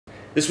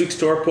This week's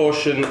Torah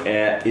portion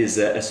is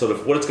a sort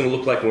of what it's going to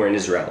look like when we're in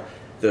Israel.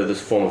 The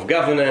form of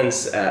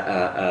governance,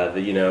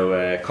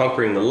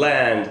 conquering the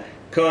land,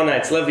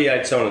 Kohanites,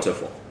 Leviites, so on and so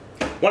forth.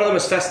 One of the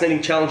most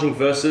fascinating, challenging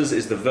verses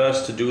is the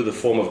verse to do with the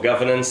form of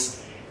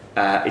governance.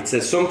 It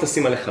says, Som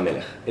tasim alecha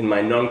melech, in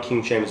my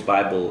non-King James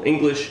Bible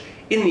English,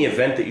 in the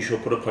event that you shall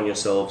put upon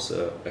yourselves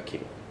a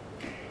king.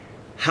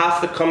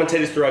 Half the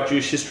commentators throughout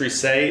Jewish history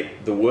say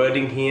the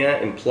wording here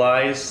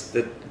implies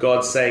that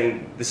God's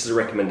saying this is a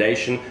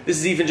recommendation. This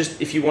is even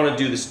just, if you want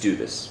to do this, do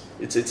this.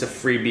 It's a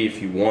freebie if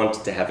you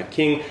want to have a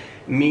king,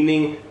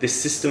 meaning this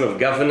system of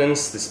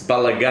governance, this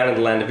balagan in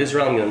the land of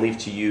Israel, I'm going to leave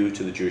to you,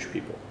 to the Jewish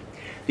people.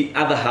 The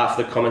other half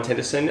of the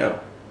commentators say no.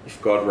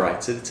 If God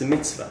writes it, it's a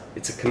mitzvah.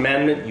 It's a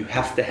commandment. You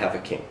have to have a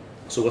king.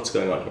 So what's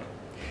going on here?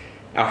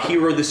 Our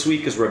hero this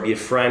week is Rabbi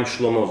Ephraim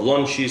Shlomo of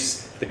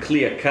Lonchis, the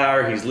Kli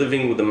Yakar. He's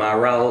living with the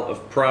Maharal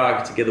of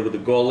Prague together with the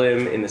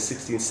Golem in the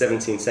 16th,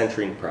 17th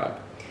century in Prague.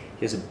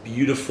 He has a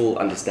beautiful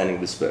understanding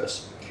of this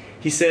verse.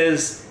 He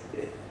says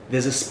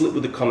there's a split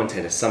with the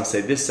commentators. Some say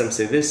this, some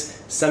say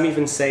this. Some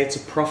even say it's a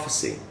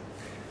prophecy.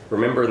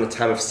 Remember, in the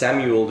time of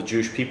Samuel, the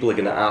Jewish people are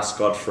going to ask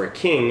God for a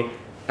king.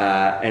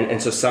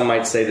 And so some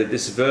might say that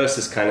this verse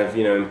is kind of,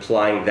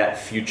 implying that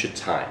future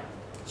time.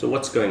 So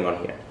what's going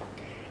on here?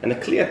 And the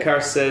Kli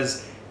Yakar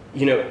says,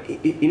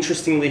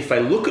 interestingly, if I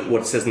look at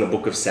what it says in the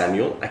book of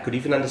Samuel, I could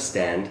even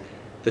understand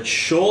that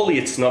surely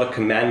it's not a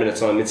commandment, it's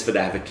not a mitzvah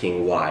to have a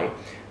king. Why?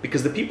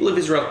 Because the people of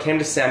Israel came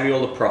to Samuel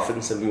the prophet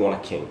and said, we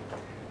want a king.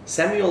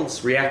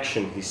 Samuel's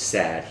reaction, he's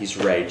sad, he's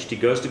raged. He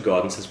goes to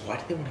God and says, why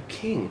do they want a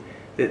king?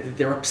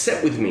 They're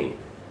upset with me.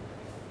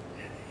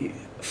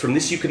 From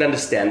this you can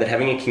understand that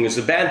having a king is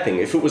a bad thing.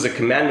 If it was a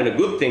commandment, a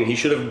good thing, he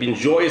should have been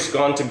joyous,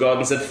 gone to God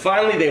and said,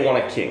 finally they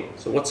want a king.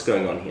 So what's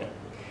going on here?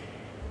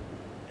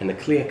 And the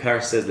Kli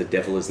Yakar says the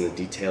devil is in the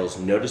details.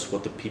 Notice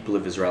what the people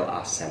of Israel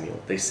asked Samuel.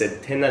 They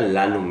said, Tena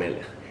lanu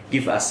melech,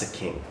 give us a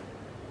king.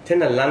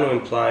 Tena lanu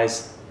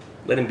implies,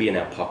 let him be in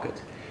our pocket.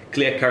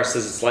 Kli Yakar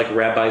says it's like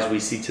rabbis we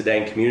see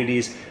today in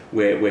communities,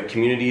 where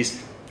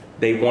communities,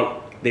 they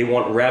want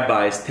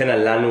rabbis,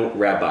 Tena lanu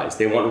rabbis.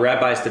 They want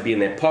rabbis to be in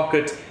their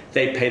pocket.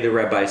 They pay the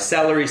rabbi's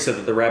salary so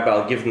that the rabbi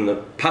will give them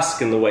the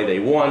paskin the way they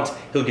want.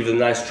 He'll give them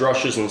nice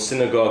droshes in the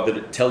synagogue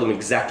that tell them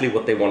exactly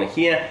what they want to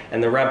hear,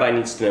 and the rabbi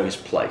needs to know his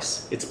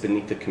place. It's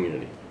beneath the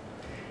community.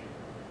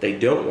 They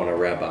don't want a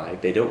rabbi,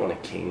 they don't want a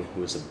king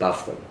who is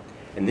above them.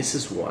 And this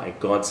is why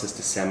God says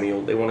to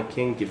Samuel, they want a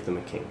king, give them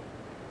a king.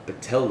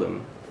 But tell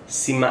them,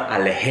 Sima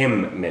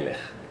alehem melech.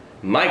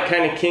 My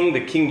kind of king,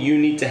 the king you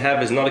need to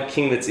have, is not a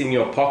king that's in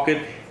your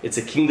pocket, it's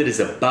a king that is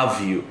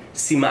above you.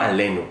 Sima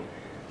alenu.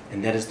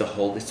 And that is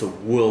it's a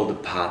world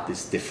apart,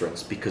 this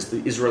difference, because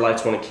the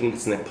Israelites want a king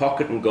that's in their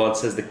pocket, and God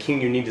says the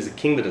king you need is a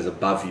king that is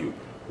above you.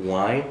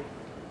 Why?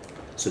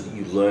 So that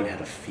you learn how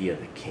to fear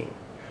the king.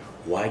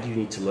 Why do you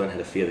need to learn how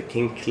to fear the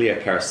king? Kli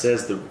Yakar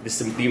says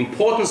the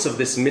importance of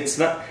this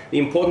mitzvah, the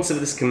importance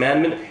of this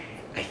commandment,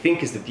 I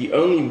think, is that the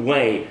only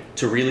way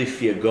to really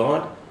fear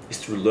God is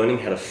through learning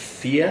how to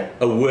fear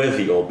a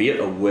worthy, albeit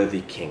a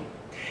worthy king.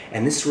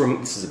 And this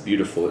is a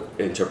beautiful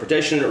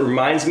interpretation. It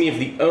reminds me of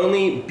the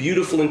only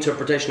beautiful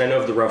interpretation I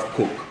know of the Rav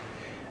Kook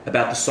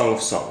about the Song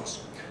of Songs.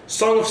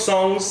 Song of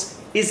Songs,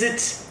 is it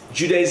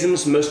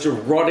Judaism's most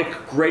erotic,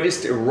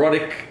 greatest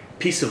erotic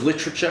piece of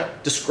literature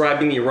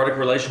describing the erotic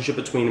relationship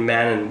between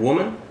man and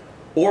woman?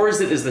 Or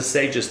is it, as the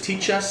sages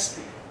teach us,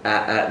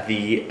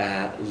 the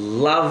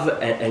love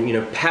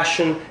and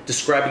passion,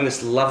 describing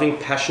this loving,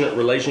 passionate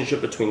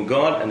relationship between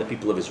God and the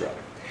people of Israel?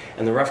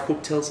 And the Rav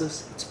Kook tells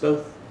us it's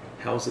both.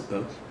 How is it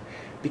both?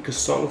 Because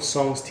Song of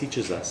Songs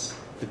teaches us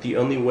that the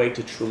only way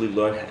to truly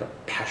learn how to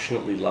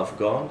passionately love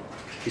God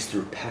is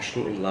through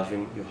passionately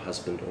loving your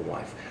husband or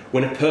wife.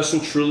 When a person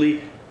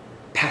truly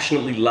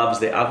passionately loves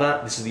their other,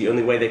 this is the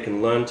only way they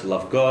can learn to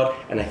love God,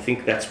 and I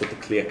think that's what the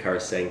Kli Yakar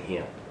is saying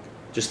here.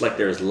 Just like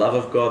there is love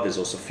of God, there's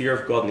also fear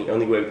of God, and the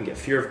only way we can get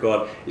fear of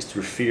God is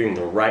through fearing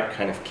the right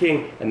kind of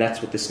king, and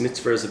that's what this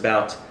mitzvah is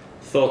about.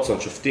 Thoughts on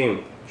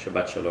Shoftim.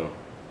 Shabbat Shalom.